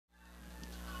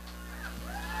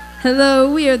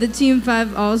Hello, we are the Team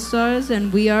 5 All-Stars,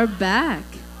 and we are back.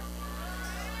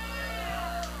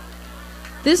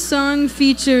 This song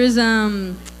features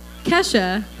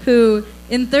Kesha, who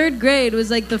in 3rd grade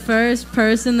was like the first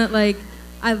person that like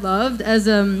I loved as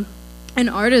an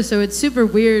artist, so it's super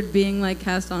weird being like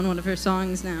cast on one of her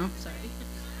songs now. Sorry.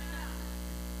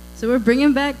 So we're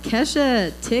bringing back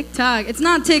Kesha, TikTok. It's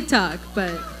not TikTok,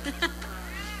 but...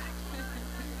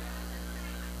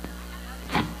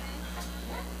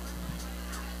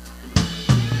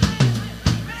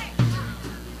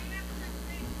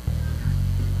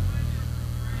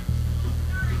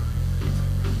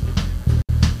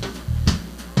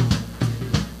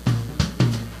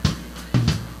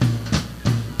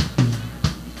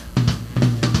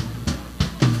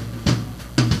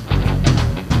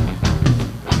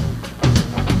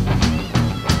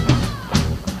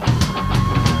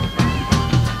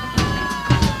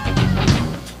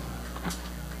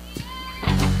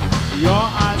 Your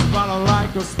eyes follow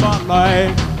like a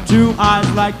spotlight, 2 eyes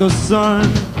like the sun.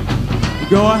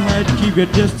 Go ahead, keep your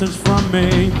distance from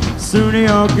me, soon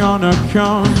you're gonna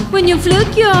come. When you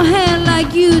flick your hair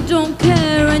like you don't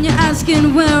care and you're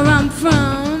asking where I'm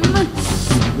from.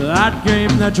 That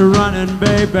game that you're running,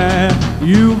 baby,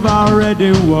 you've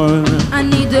already won. I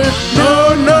need to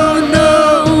know,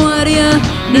 what do you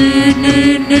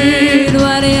need,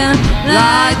 what do you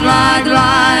like?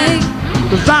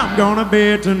 Cause I'm gonna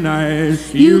be tonight.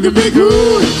 You can be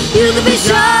cool, you can be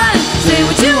shy, say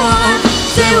what you want,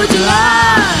 say what you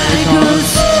like.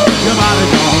 Cause your body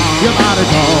talks, your body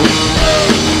talks.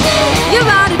 your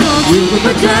body talks, you can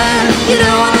pretend you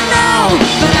don't wanna know,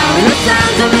 but I'll be the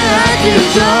sounds of it as you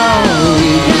go.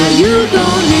 Yeah, you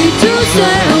don't need to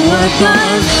say a word,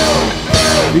 cause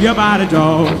Your body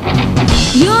talks.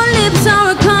 your lips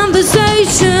are a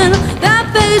conversation, that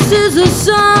face is a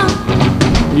song.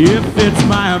 If it's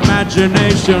my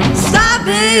imagination, Stop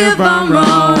me if I'm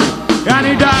wrong. I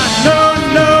need to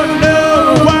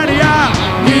know what do ya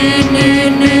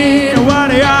need, what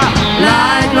do ya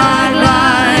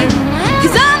like.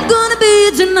 Cause I'm gonna be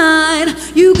it tonight.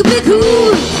 You can be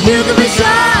cool, you can be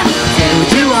shy, say what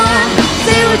you want,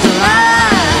 say what you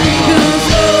like.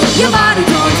 Cause your body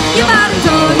talks, your body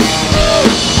talks.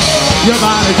 Your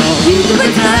body talks. You can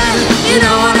pretend you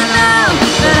don't wanna know,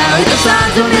 but I read the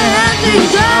signs of your head to your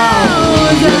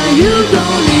toes. Yeah, you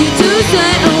don't need to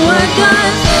say a word,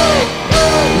 cause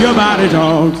Your body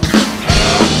talks.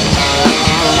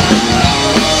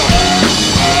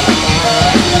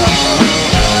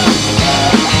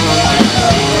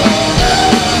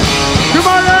 Come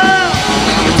on now.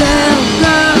 damn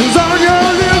girl, It's on your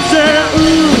lips, yeah.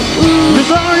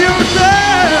 It's on your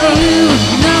lips. you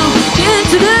know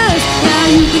into this. Yeah,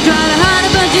 you can try to hide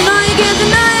it, but you know you can't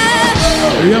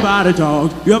deny it. Your body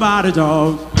talks. Your body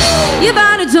talks. Your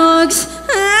body talks.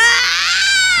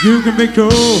 You can be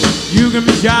cool, you can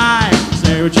be shy,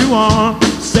 say what you want,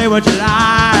 say what you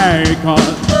like.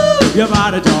 Cause your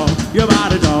body talks, your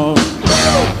body talks.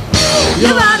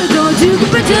 Your body talks. You can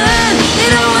pretend you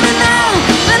don't wanna know,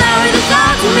 but I read the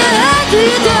signs from your head to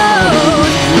your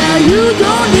toes. Now you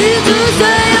don't need to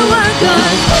say a word,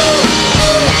 cause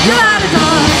your body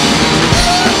talks.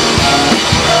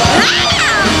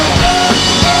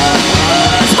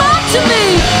 Talk to me.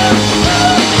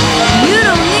 You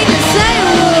don't need to say a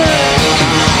word.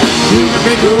 You can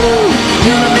be cool,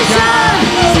 You can be shy,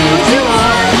 say what you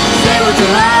want, say what you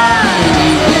like.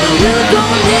 You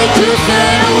don't need to say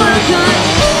a word,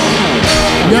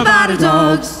 cause your body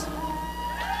talks.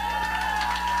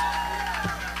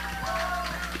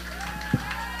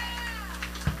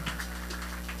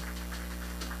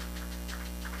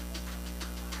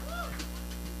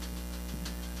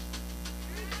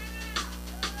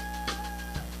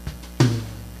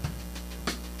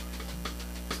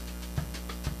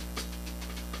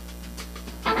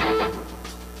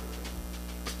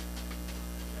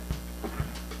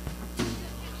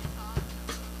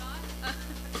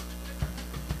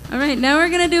 All right, now we're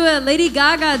gonna do a Lady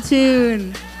Gaga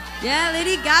tune. Yeah,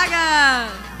 Lady Gaga.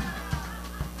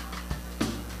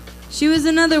 She was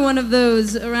another one of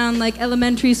those around like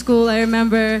elementary school. I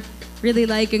remember really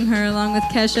liking her along with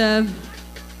Kesha.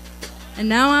 And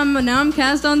now I'm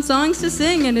cast on songs to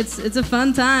sing, and it's a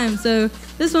fun time. So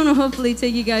this one will hopefully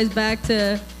take you guys back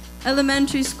to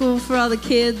elementary school for all the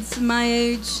kids my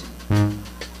age.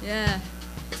 Yeah.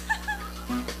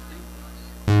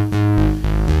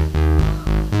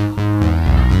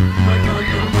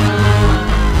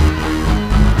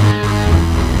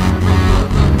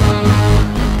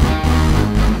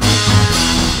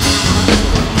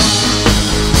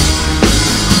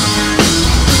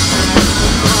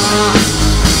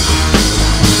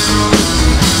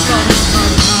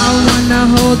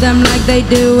 hold them like they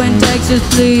do in Texas,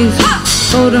 please.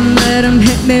 Hold them, let them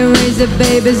hit me, raise it,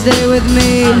 baby, stay with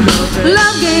me.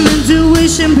 Love game,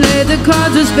 intuition, play the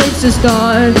cards with spades to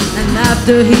start. And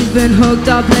after he's been hooked,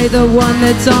 I'll play the one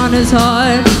that's on his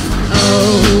heart.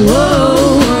 Oh,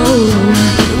 whoa,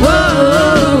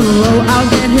 whoa, whoa, I'll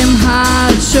get him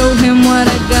high, show him what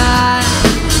I got.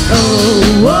 Oh,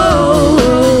 whoa,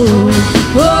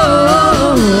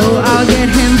 whoa, whoa, I'll get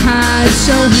him high,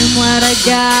 show him what I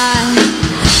got.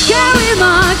 Carry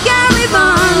on,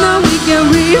 now we can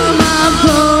read my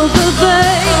poker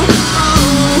face.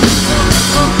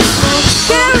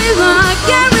 Carry on,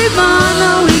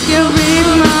 now we can read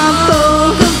my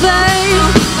poker face.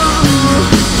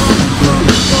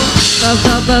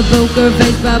 Ba poker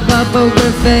face, ba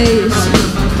poker face.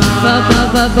 Ba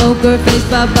poker face,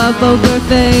 ba poker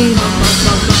face.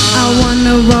 I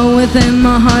wanna roll with him,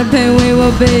 my heart pain we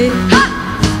will be.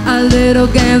 A little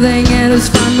gambling and it's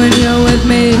fun when you're with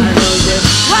me.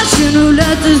 Russian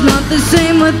roulette is not the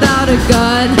same without a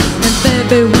gun. And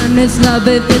baby, when it's love,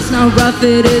 if it's not rough,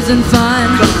 it isn't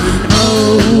fun.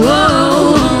 Oh,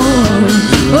 whoa,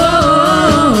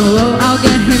 whoa, whoa, I'll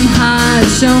get him high,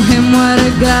 show him what I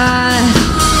got.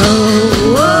 Oh,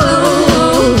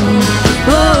 whoa,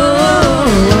 whoa,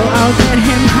 I'll get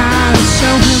him high,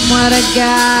 show him what I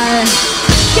got.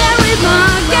 Carry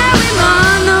on,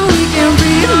 no, we can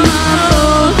read my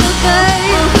poker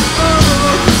face.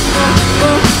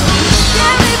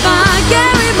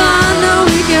 Carry on, no,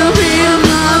 we can read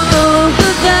my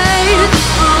poker face.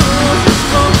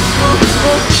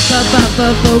 Ba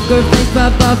poker face, ba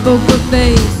poker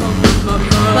face.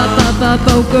 Ba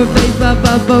poker face, ba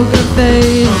poker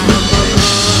face.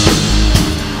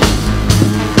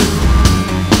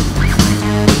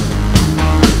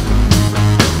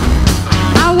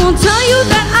 Tell you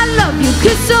that I love you,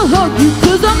 kiss or hug you,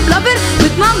 cause I'm loving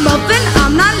with my muffin.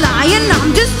 I'm not lying,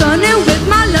 I'm just stunning with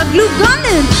my love glue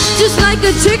gunning. Just like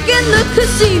a chick in the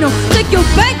casino, take your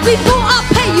bank before I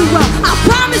pay you out. I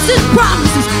promises,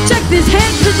 check this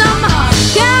hand cause I'm a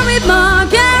carry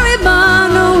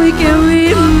on, no we can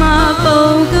read my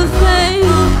poker face.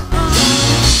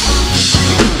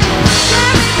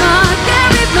 Carry on,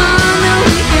 no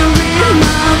we can read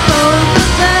my poker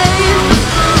face.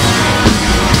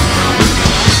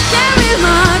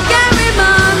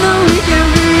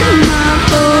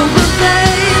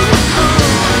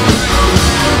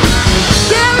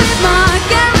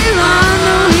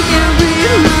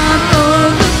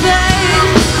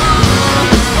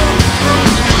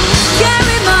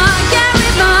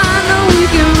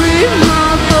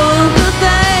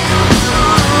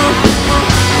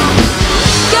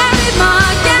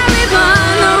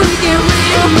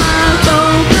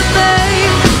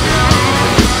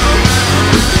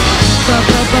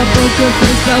 Poker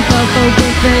face,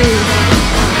 poker face.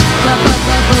 Poker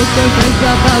face,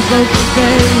 poker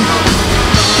face.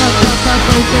 Poker face,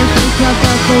 poker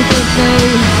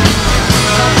face.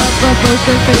 Poker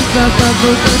face,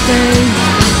 poker face.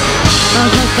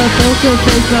 Poker face,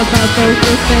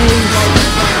 poker face.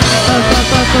 Poker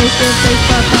face,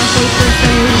 poker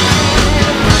face.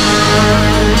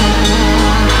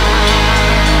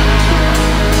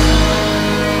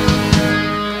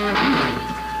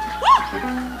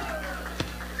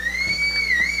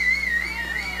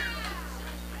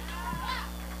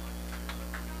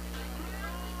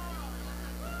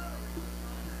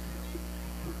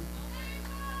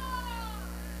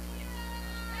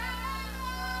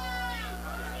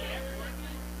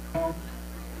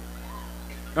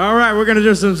 All right, we're gonna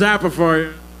do some Zappa for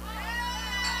you.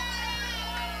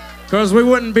 Cause we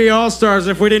wouldn't be All-Stars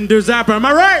if we didn't do Zappa, am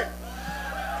I right?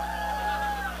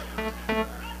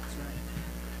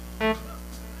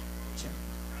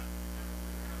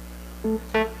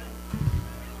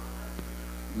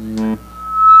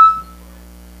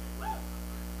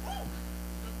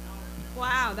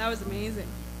 Wow, that was amazing.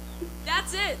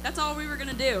 That's it. That's all we were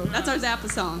gonna do. That's our Zappa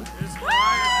song.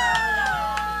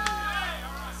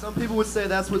 Some people would say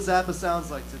that's what Zappa sounds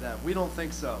like to them. We don't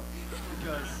think so,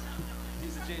 because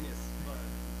he's a genius.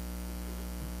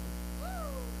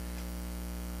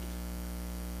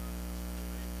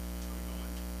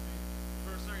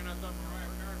 For a second, I thought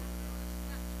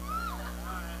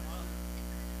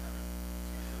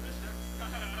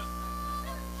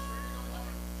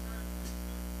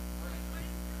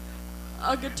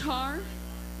A guitar,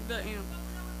 the amp.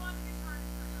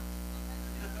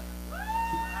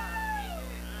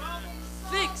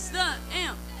 Fix the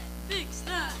amp. Fix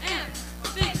the amp.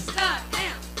 Fix the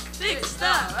amp. Fix the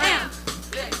amp.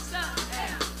 Fix the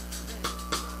amp.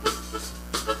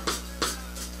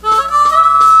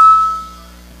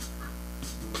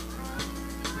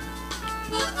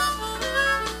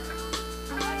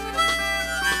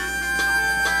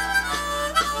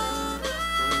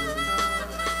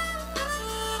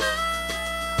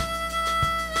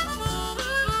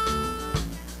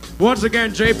 Once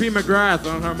again, J.P. McGrath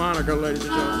on harmonica, ladies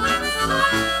and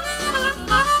gentlemen.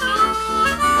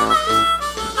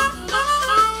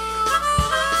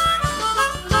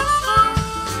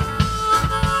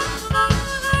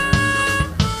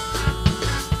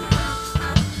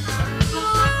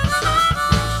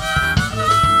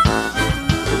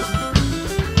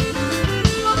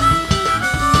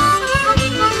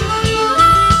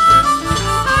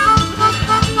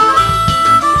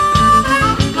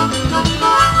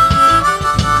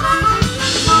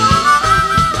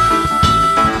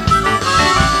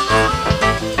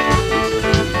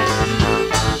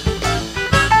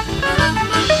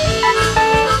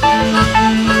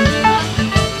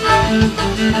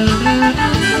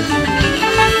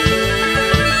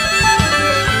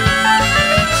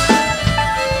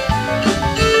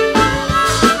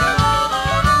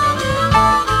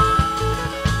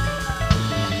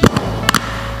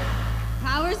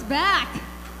 Power's back.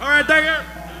 All right, thank you.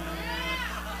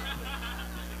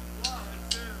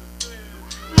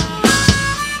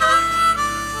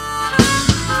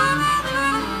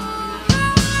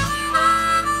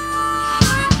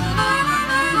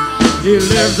 He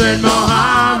lives in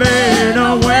Mojave in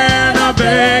a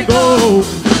Winnebago.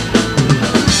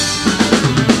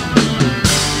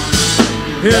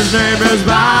 His name is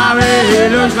Bobby, he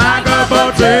looks like a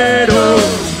potato.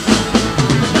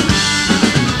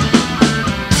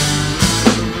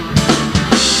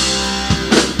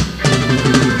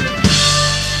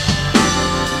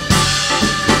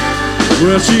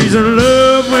 Well, she's in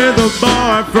love with a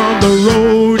boy from the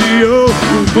rodeo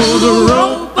who pulls a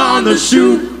rope on the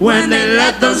chute when they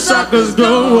let the suckers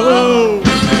go.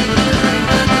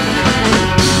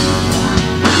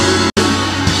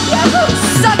 Yahoo,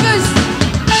 suckers!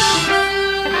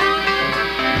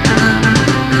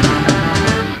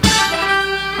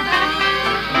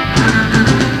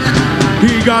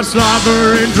 He got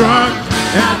slobbering drunk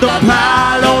at the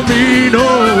Palomino.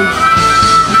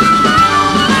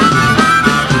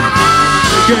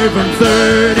 Gave him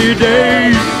 30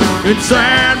 days in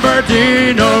San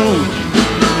Bernardino.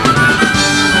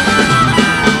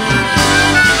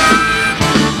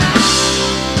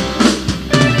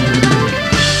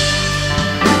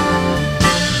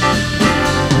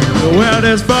 Well,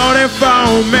 there's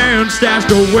 44 men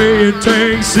stashed away in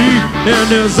Tennessee, and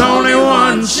there's only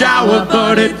one shower,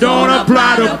 but it don't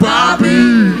apply to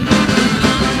Bobby.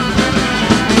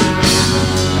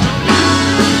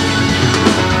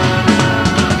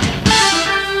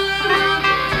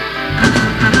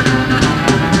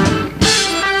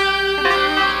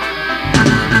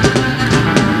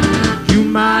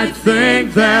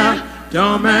 Think they're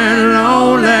dumb and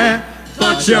lonely,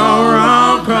 but you're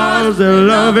wrong, cause their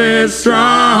love is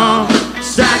strong.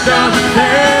 Stacked up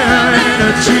there in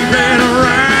a cheap little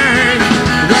ring.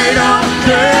 They don't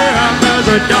care, cause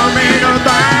it don't mean a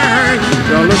thing.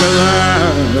 So look at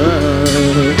that,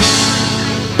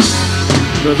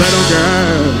 but they don't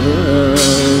care.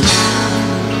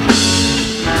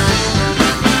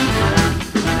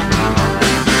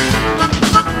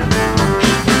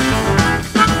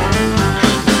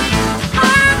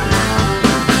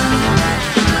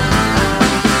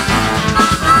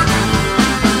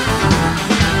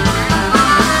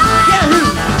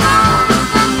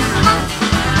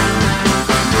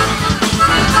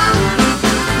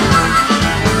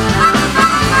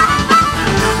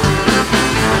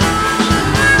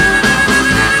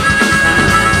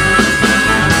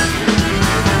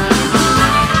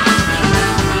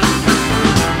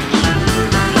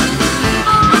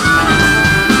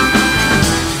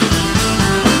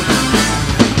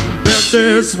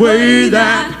 This way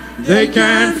that they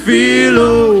can feel,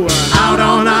 oh, out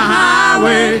on the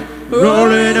highway,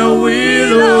 rolling a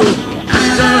wheel, oh,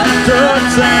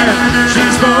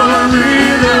 she's for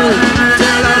real, oh,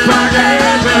 tell her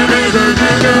pocket, baby's a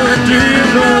real good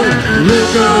deal, oh, real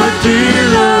good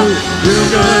deal, oh, real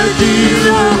good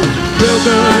deal, oh, real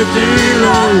good deal,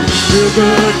 oh, real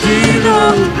good deal,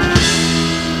 oh.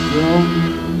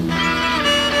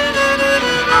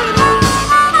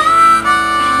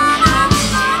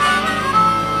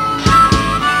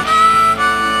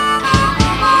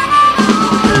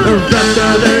 The rest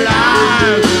of their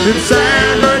lives in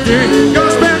San Bernardino.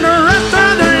 Gonna spend the rest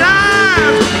of their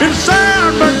lives in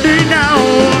San Bernardino.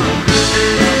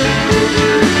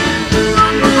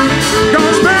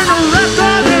 Gonna spend the rest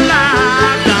of their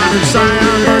lives down in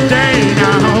San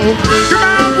Bernardino. Come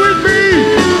out with me,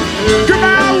 come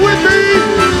out with me,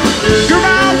 come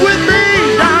out with me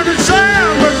down in San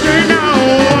Bernardino.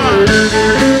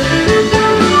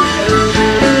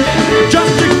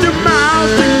 Just 60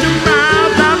 miles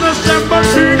down the San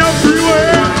Bernardino.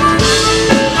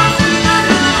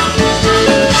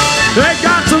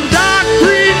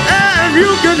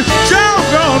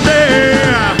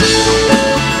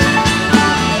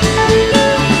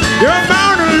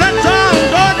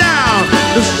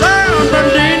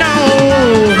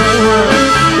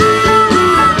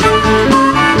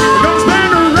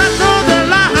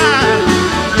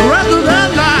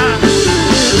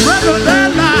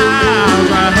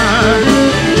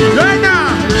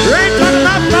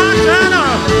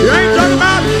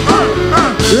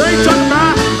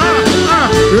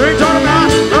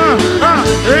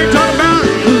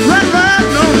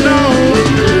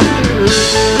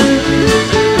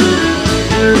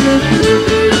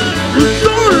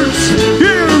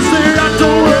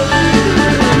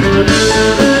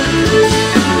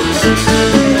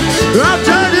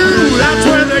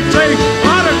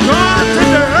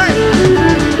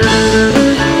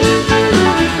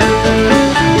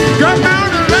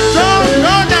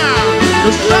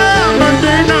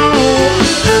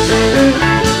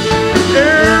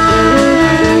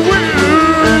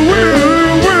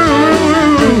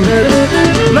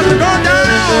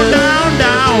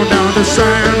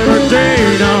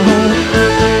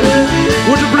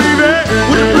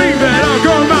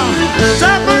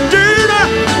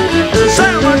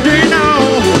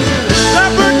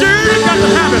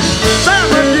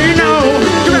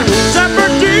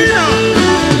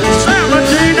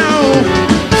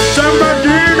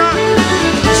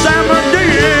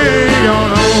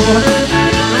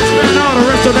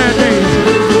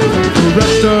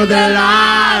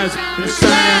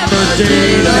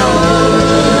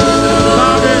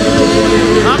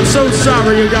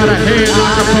 head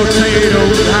like a potato,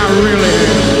 I really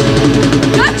am.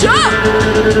 Gotcha!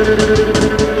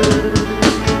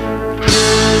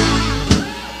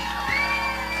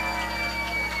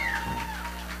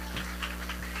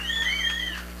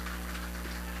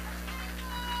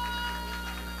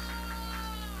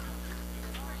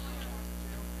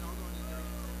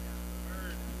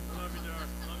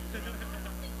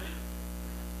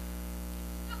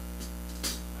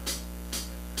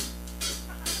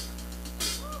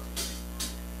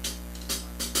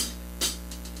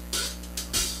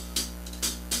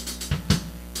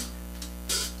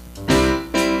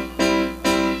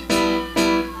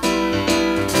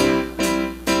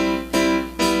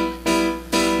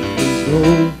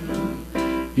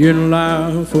 In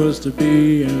life was to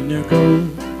be an echo,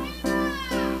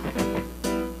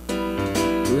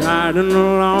 riding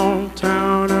along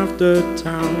town after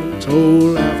town,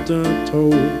 toll after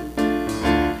toll.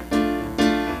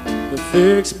 The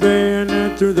fixed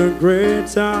bayonet through the great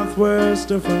southwest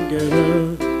to forget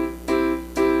her.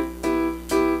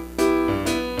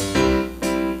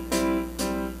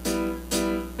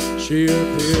 She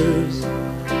appears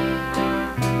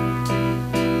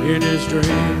in his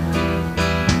dream,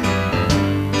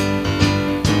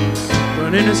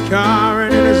 in his car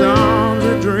and in his arms,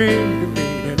 a dream could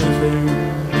mean anything.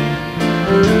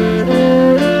 A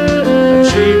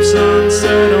cheap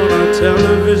sunset on a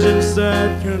television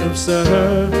set could upset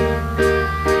her,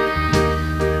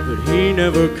 but he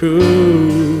never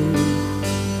could.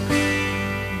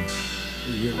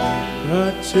 You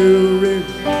got to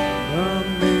remember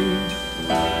me,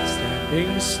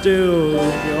 standing still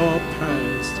in your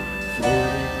past,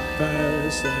 floating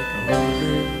fast like a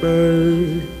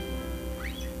hummingbird.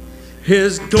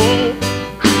 His goal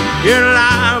in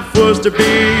life was to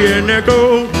be an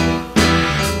echo, the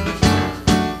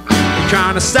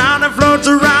kind of sound that floats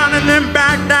around and then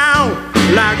back down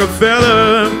like a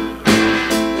feather.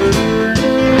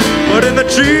 But in the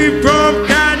cheap grove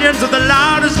canyons of the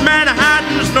loudest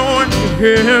Manhattans, no one could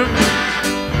hear him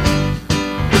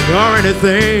or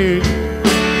anything.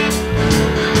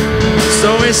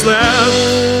 So he slept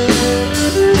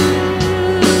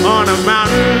on a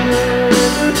mountain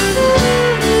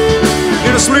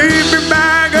in a sleeping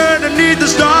bag underneath the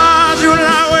stars. You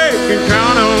lie awake and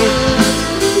count on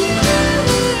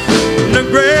the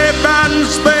great mountain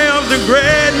spells. The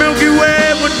great Milky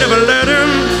Way would never let him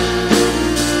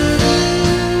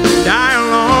die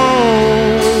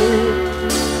alone.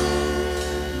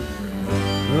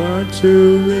 But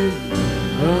to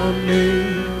remember me,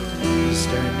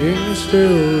 standing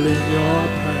still in your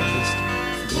past,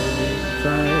 floating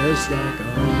fast like a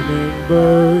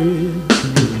hummingbird.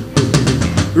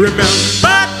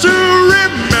 Remember to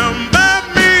remember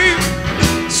me,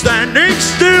 standing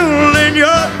still in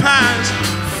your past,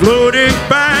 floating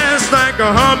past like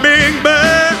a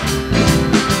hummingbird.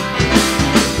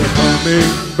 The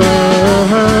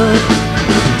hummingbird,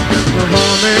 the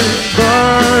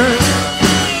hummingbird.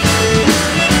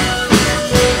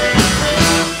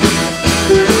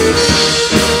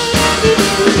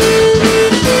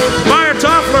 Maya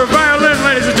Toffler, violin,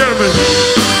 ladies and gentlemen.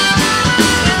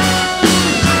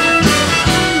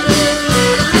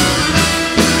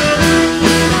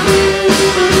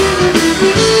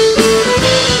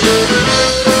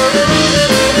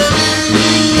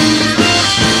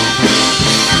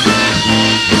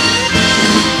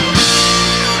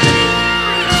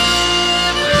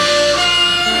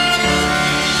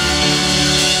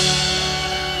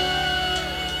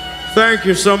 Thank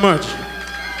you so much.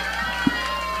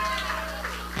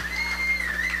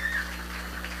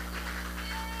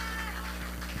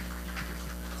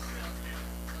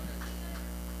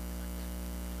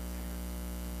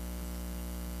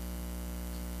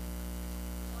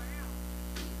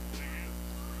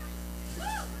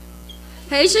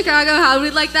 Hey Chicago, how'd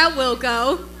we like that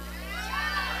Wilco?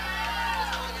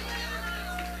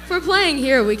 If we're playing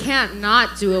here, we can't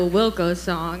not do a Wilco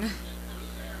song.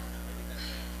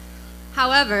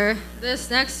 However, this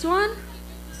next one,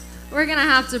 we're gonna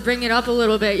have to bring it up a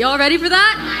little bit. Y'all ready for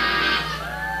that?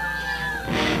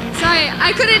 Sorry,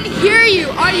 I couldn't hear you.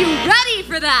 Are you ready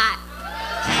for that?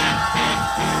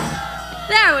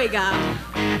 There we go.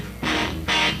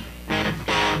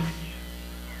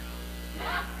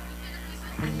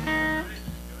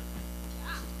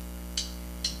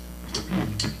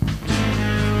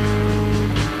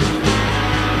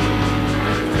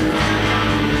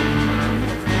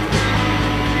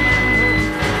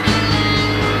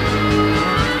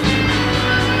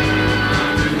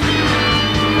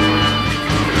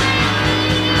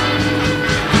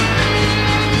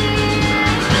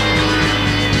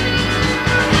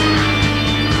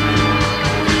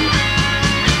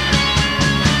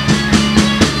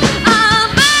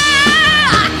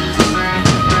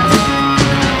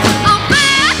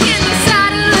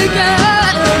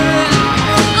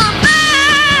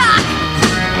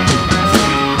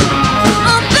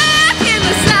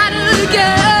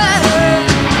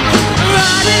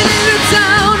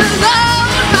 sound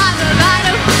alone by the light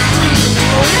of the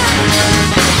moon.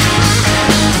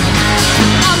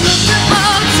 I'm looking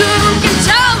for to get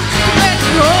down when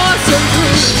you're so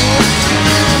blue.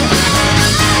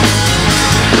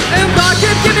 And I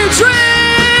can give you a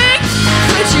drink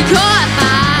when she caught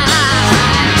my eye.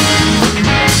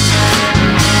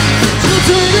 So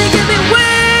don't they give me a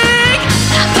wink,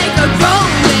 I'll take a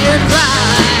rolling ride.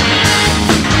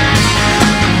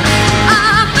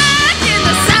 I'm back in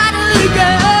the saddle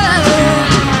again.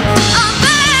 I'm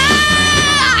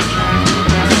back.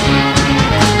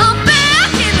 I'm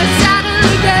back in the saddle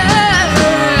again.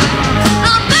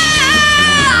 I'm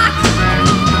back.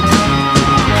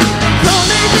 Don't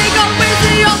they think I'm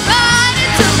wasting your mind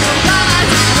until the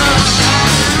rise up?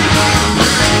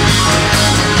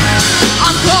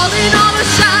 I'm calling all the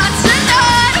shots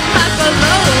tonight like a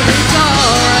lonely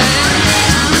boy.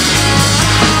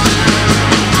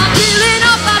 I'm healing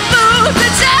up my food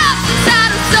and just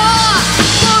inside a store.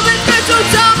 Moving through so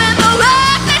dumb and the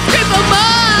reckless scream for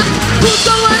more. Who's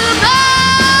going to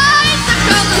lie? The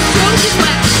color's frozen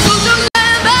wet. Who's going to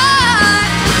lie?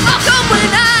 I'll come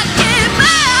when I get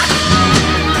back.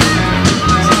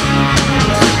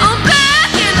 I'm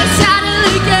back in the saddle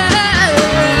again.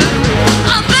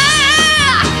 I'm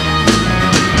back.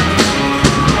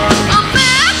 I'm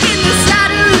back in the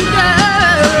saddle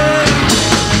again.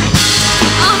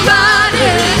 I'm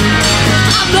riding.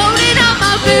 I'm loading up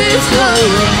my pistol.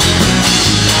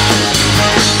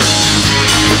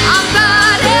 I'm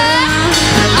riding.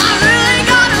 I really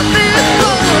got a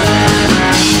pistol.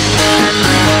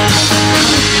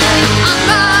 I'm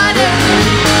riding.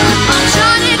 I'm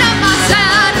shining up my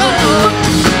saddle.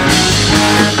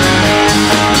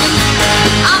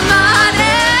 I'm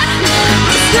riding.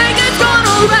 This thing is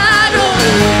gonna rattle.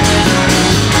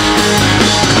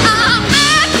 I'm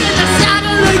back in the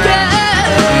saddle again.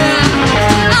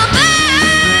 I'm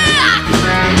back.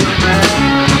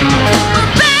 I'm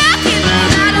back in the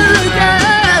saddle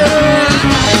again.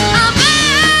 I'm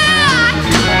back.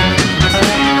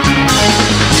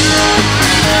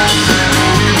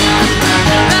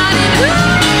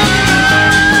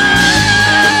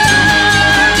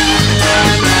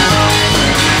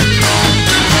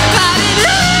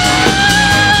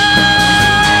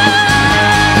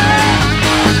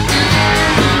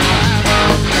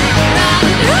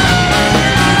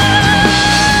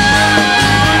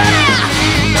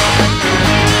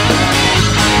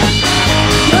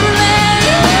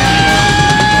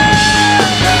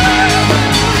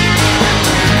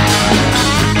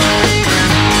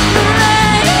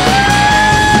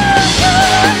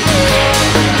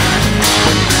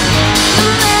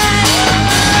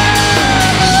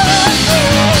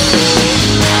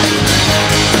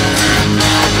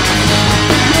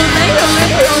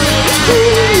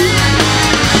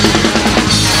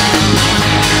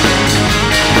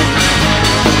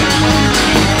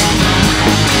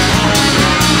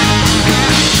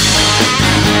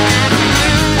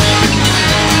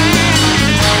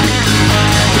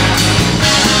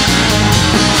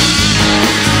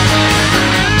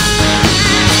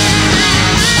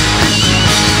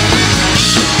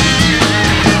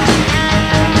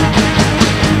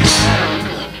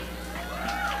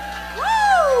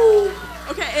 Woo!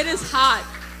 Okay, it is hot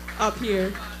up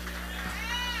here.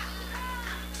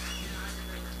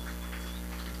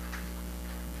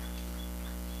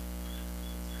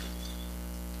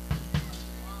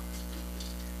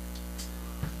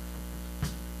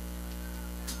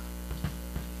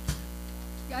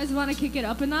 You guys want to kick it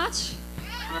up a notch?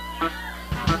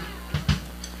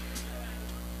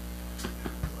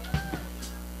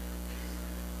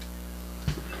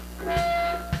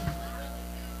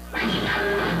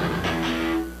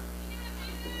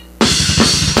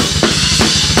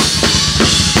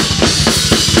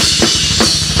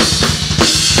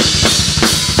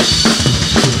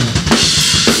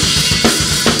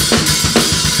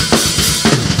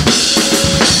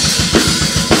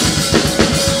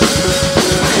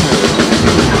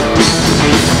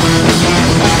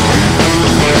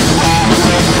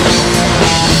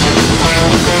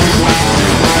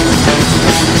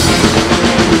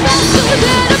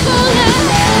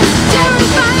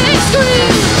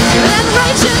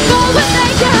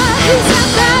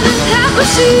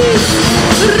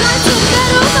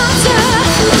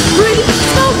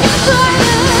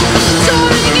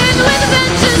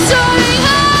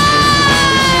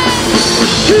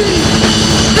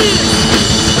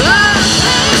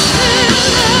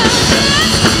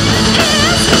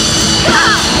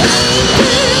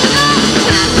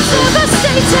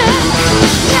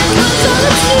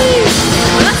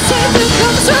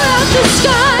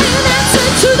 Sky and answer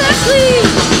to their plea.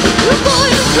 We're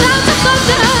going clouds of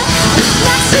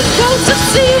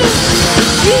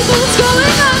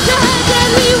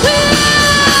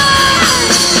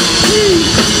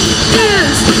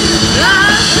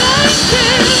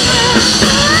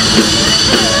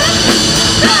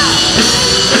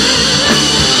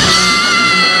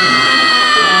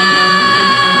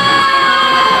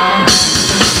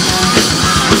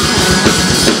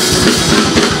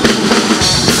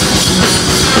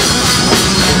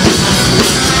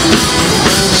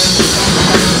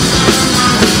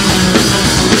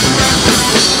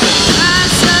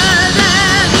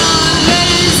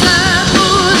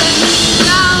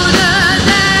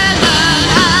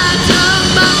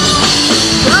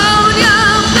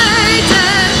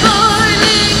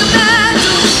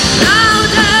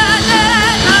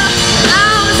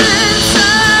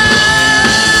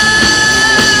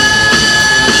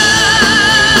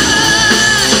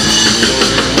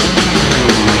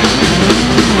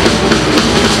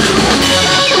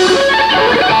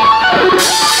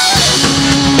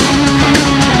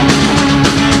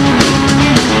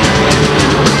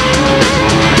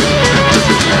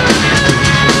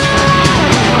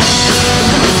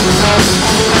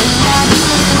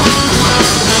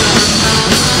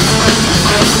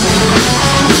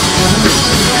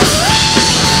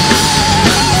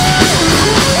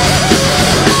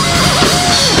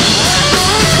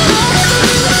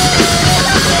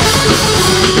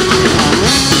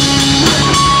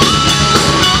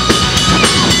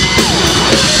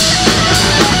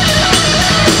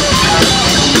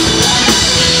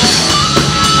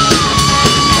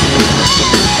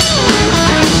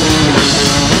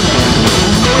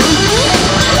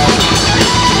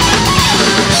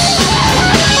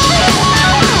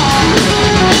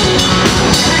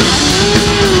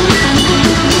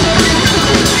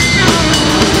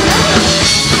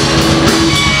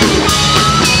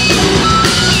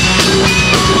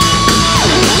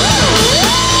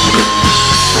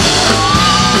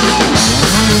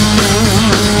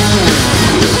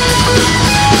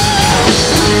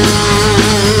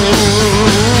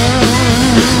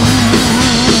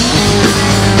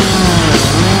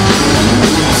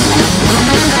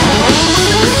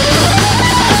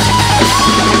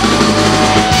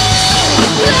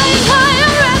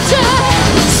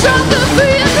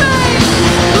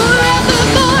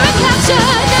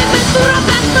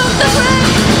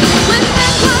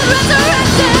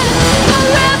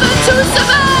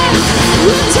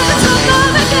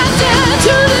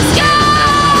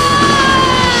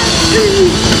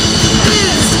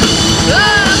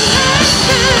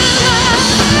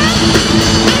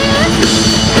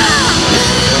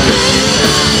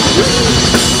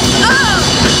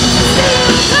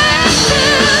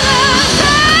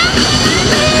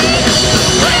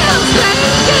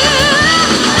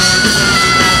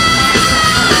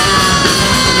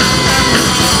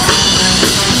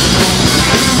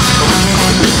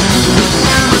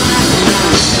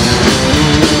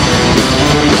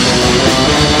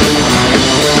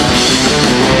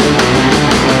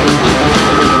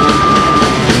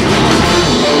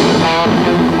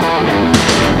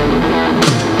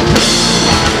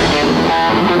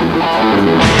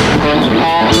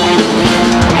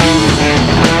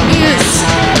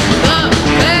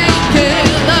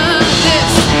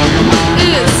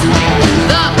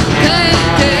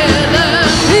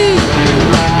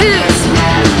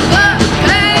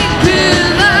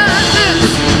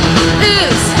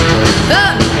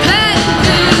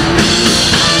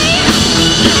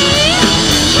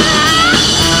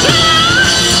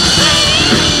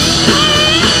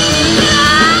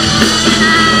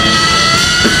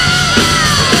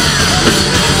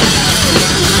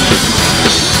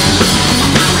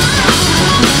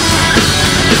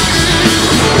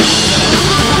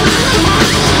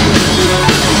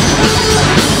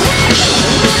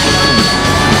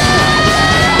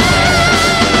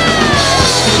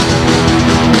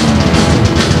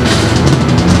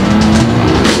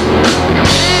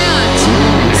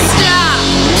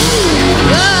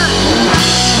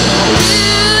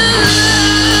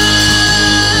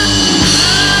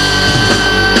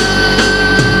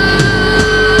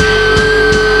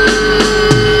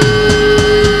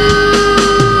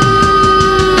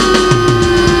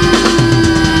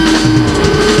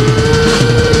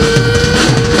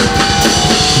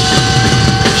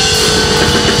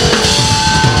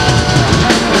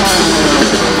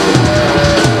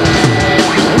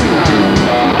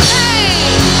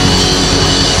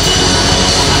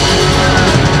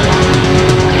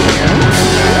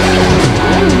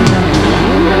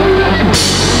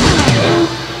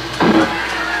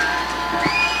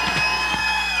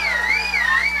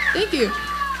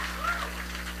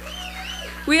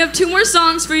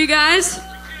you guys.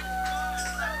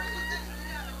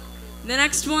 The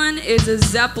next one is a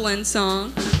Zeppelin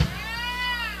song.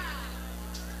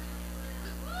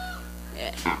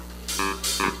 Yeah.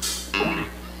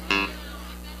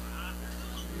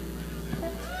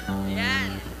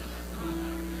 Yeah.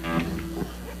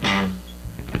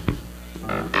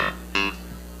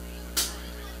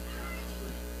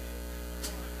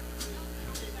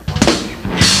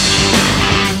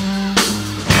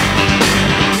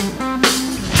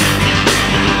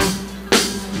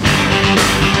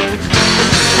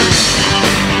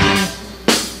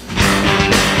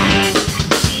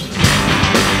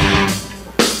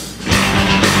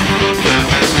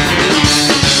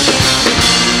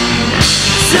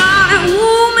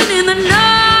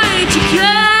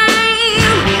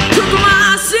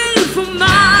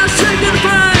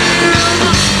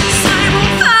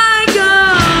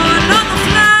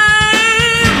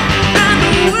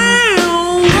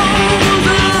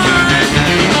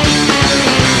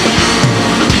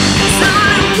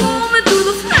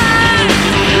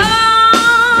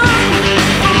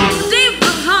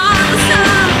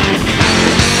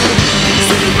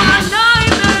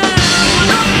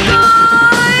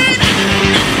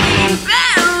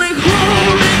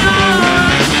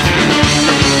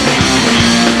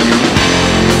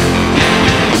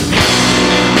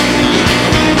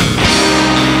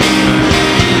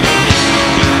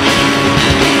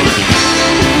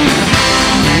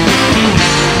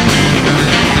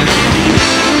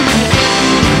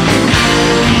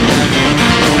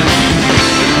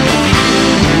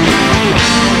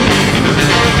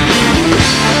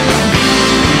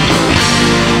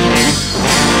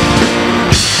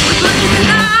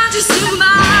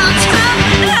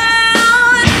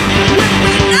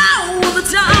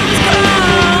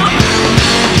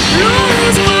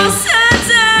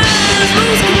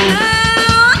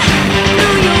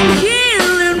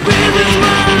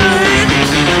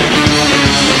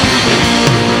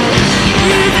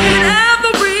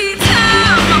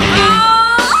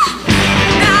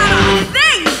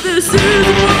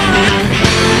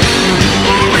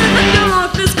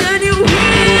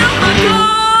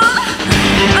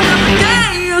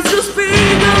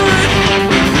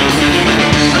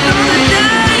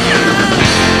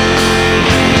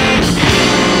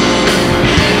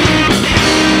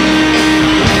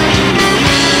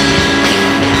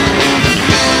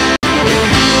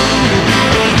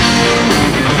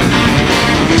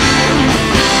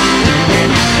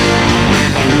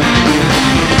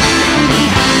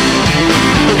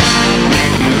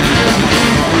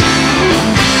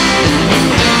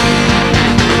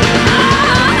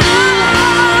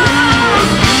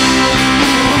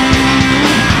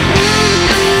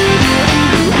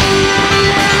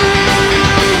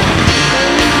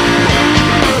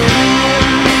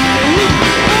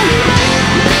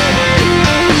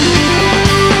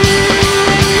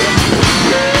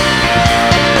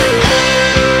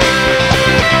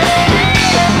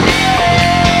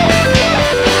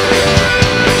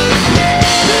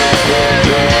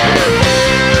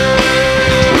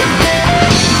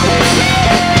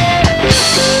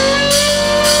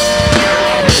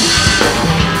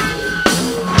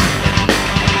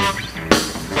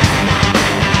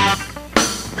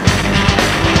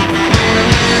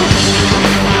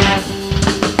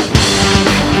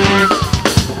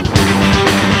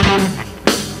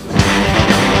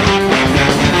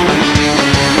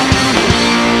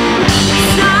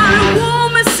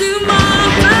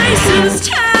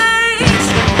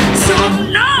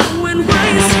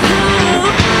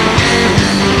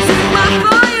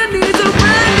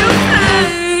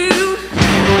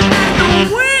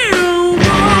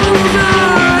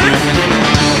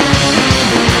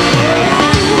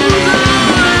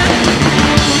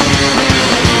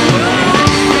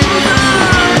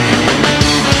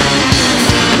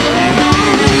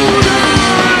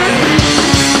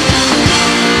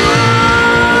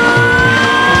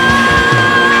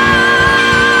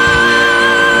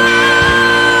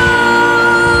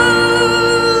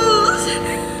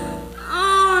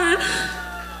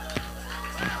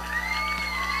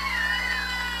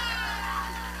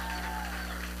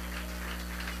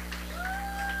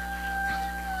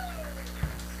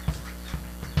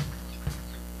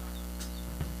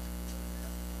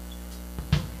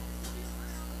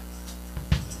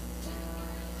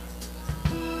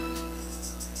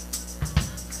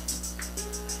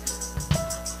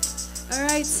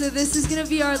 Alright, so this is gonna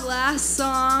be our last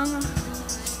song.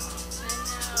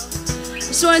 I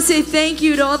just want to say thank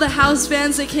you to all the house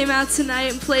bands that came out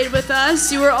tonight and played with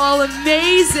us. You were all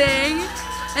amazing.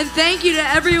 And thank you to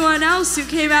everyone else who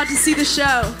came out to see the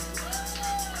show.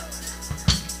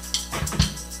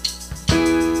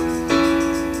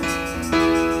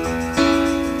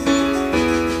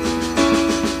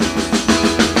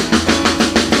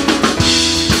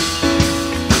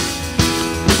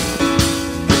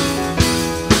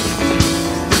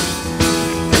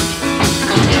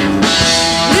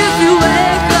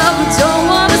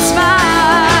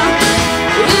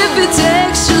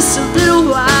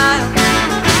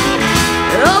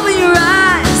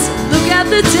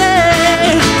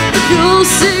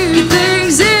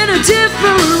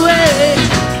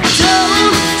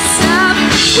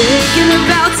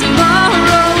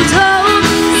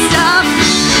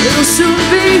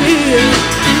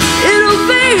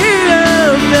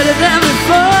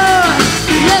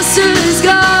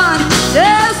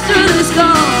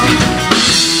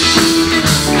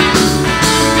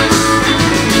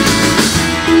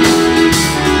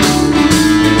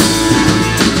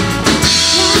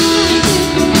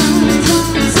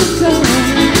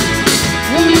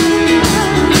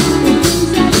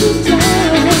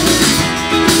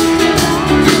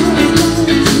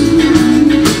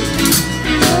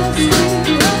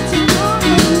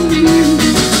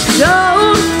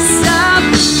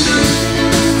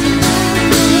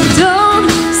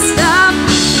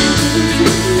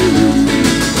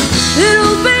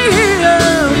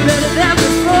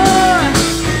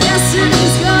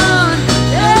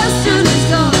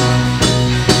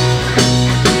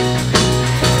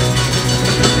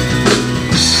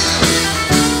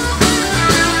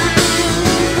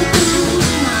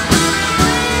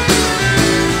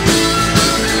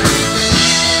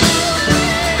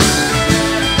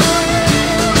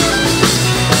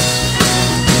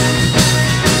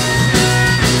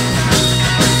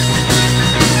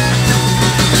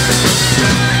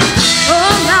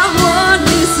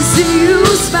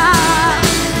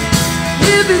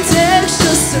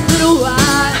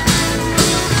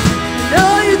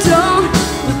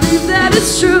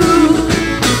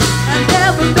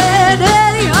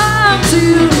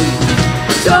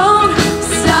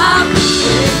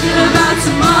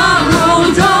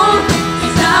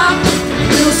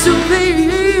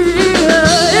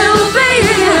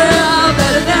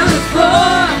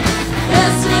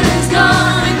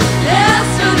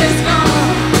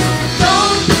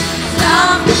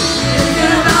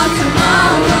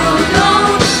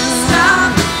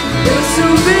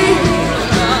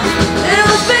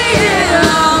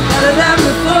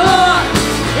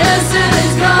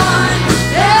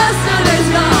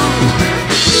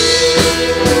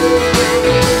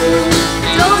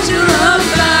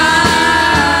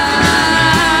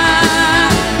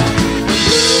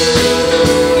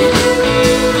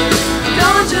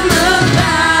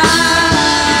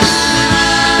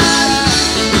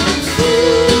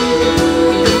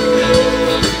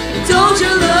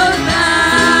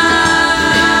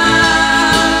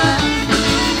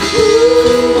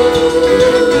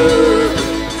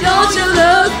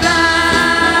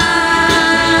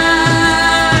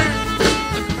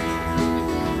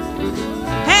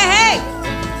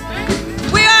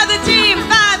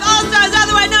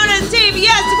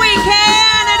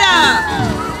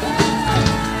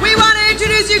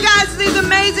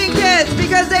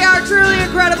 truly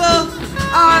incredible.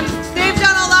 They've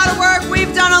done a lot of work.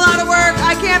 We've done a lot of work.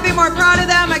 I can't be more proud of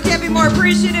them. I can't be more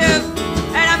appreciative.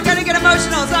 And I'm going to get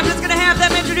emotional, so I'm just going to have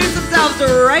them introduce themselves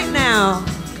right now.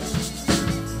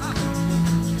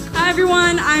 Hi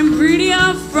everyone, I'm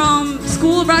Brudia from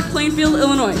School of Rock, Plainfield,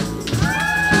 Illinois.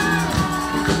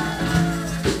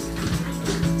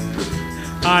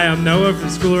 Hi, I'm Noah from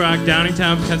School of Rock,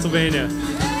 Downingtown, Pennsylvania.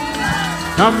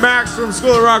 I'm Max from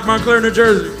School of Rock, Montclair, New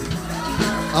Jersey.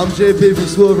 I'm JP from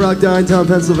School of Rock, Downingtown,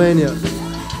 Pennsylvania.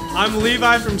 I'm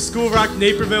Levi from School of Rock,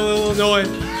 Naperville, Illinois.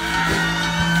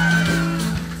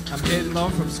 I'm Caden Lowe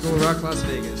from School of Rock, Las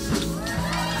Vegas.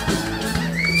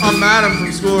 I'm Adam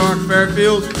from School of Rock,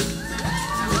 Fairfield.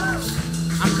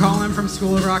 I'm Colin from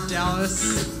School of Rock,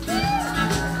 Dallas.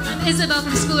 I'm Isabel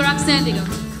from School of Rock, San Diego.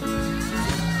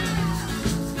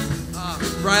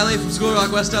 Riley from School of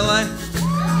Rock, West LA.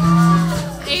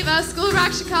 Ava, School of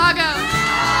Rock, Chicago.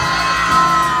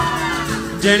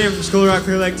 Danny from School of Rock,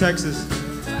 Clear Lake, Texas.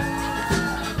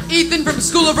 Ethan from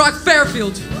School of Rock,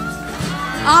 Fairfield.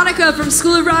 Annika from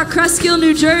School of Rock, Cresskill,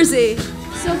 New Jersey.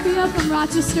 Sophia from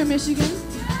Rochester, Michigan.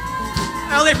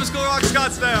 Elliot from School of Rock,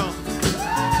 Scottsdale.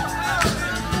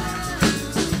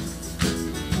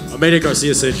 I'm Manny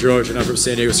Garcia St. George, and I'm from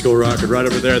San Diego School of Rock. And right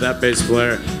over there, that bass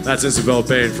player, that's Isabel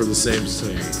Payne from the same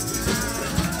city.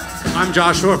 I'm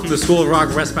Joshua from the School of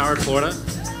Rock, West Broward, Florida.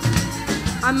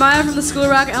 I'm Maya from the School of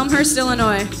Rock, Elmhurst,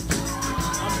 Illinois.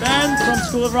 I'm Ben from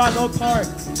School of Rock, Oak Park.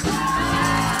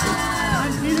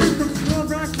 I'm Peter from School of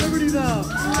Rock, Libertyville.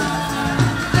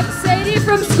 I'm Sadie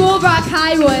from School of Rock,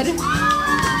 Highwood.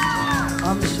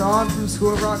 I'm Sean from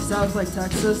School of Rock, South Lake,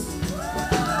 Texas.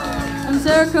 I'm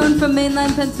Sarah Cohn from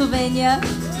mainland Pennsylvania. I'm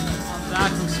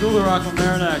Zach from School of Rock,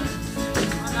 Mamaroneck.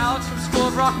 I'm Alex from School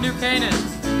of Rock, New Canaan.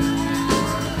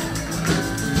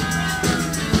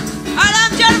 And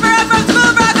I'm Jennifer. I'm from School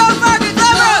of Rock, Oak Park, and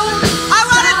Glenbrook. I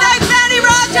want to thank Manny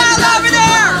Rothschild over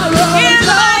there. He is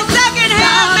my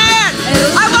second-hand man.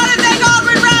 I want to thank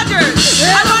Aldrin Rogers.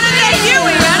 I want to thank you,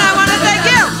 Ian. I want to thank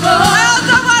you. I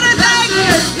also want to thank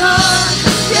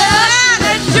Ann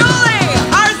and Julie,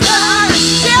 our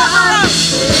cheerleaders.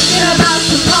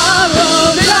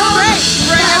 This is great.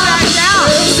 Bring it back down.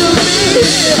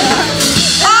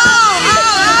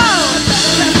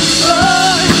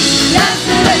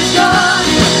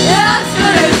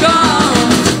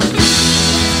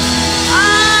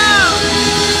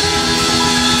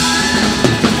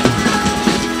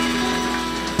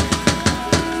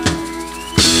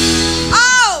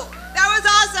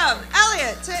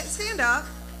 Stand up.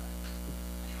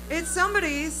 It's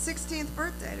somebody's 16th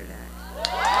birthday today.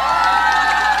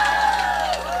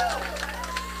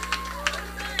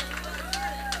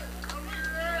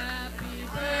 Happy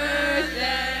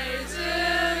birthday to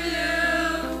you.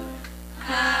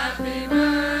 Happy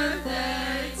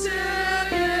birthday to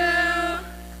you.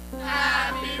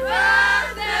 Happy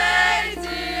birthday,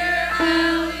 dear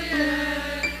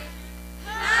Elliot.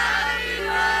 Happy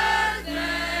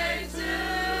birthday to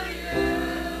you.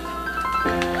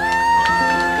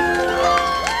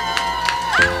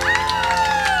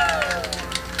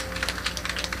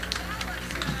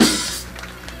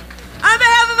 On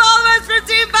behalf of all of us from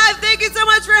Team 5, thank you so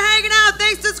much for hanging out.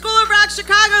 Thanks to School of Rock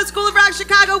Chicago, School of Rock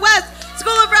Chicago West,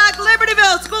 School of Rock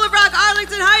Libertyville, School of Rock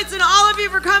Arlington Heights, and all of you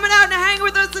for coming out and hanging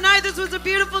with us tonight. This was a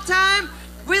beautiful time.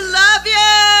 We love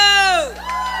you.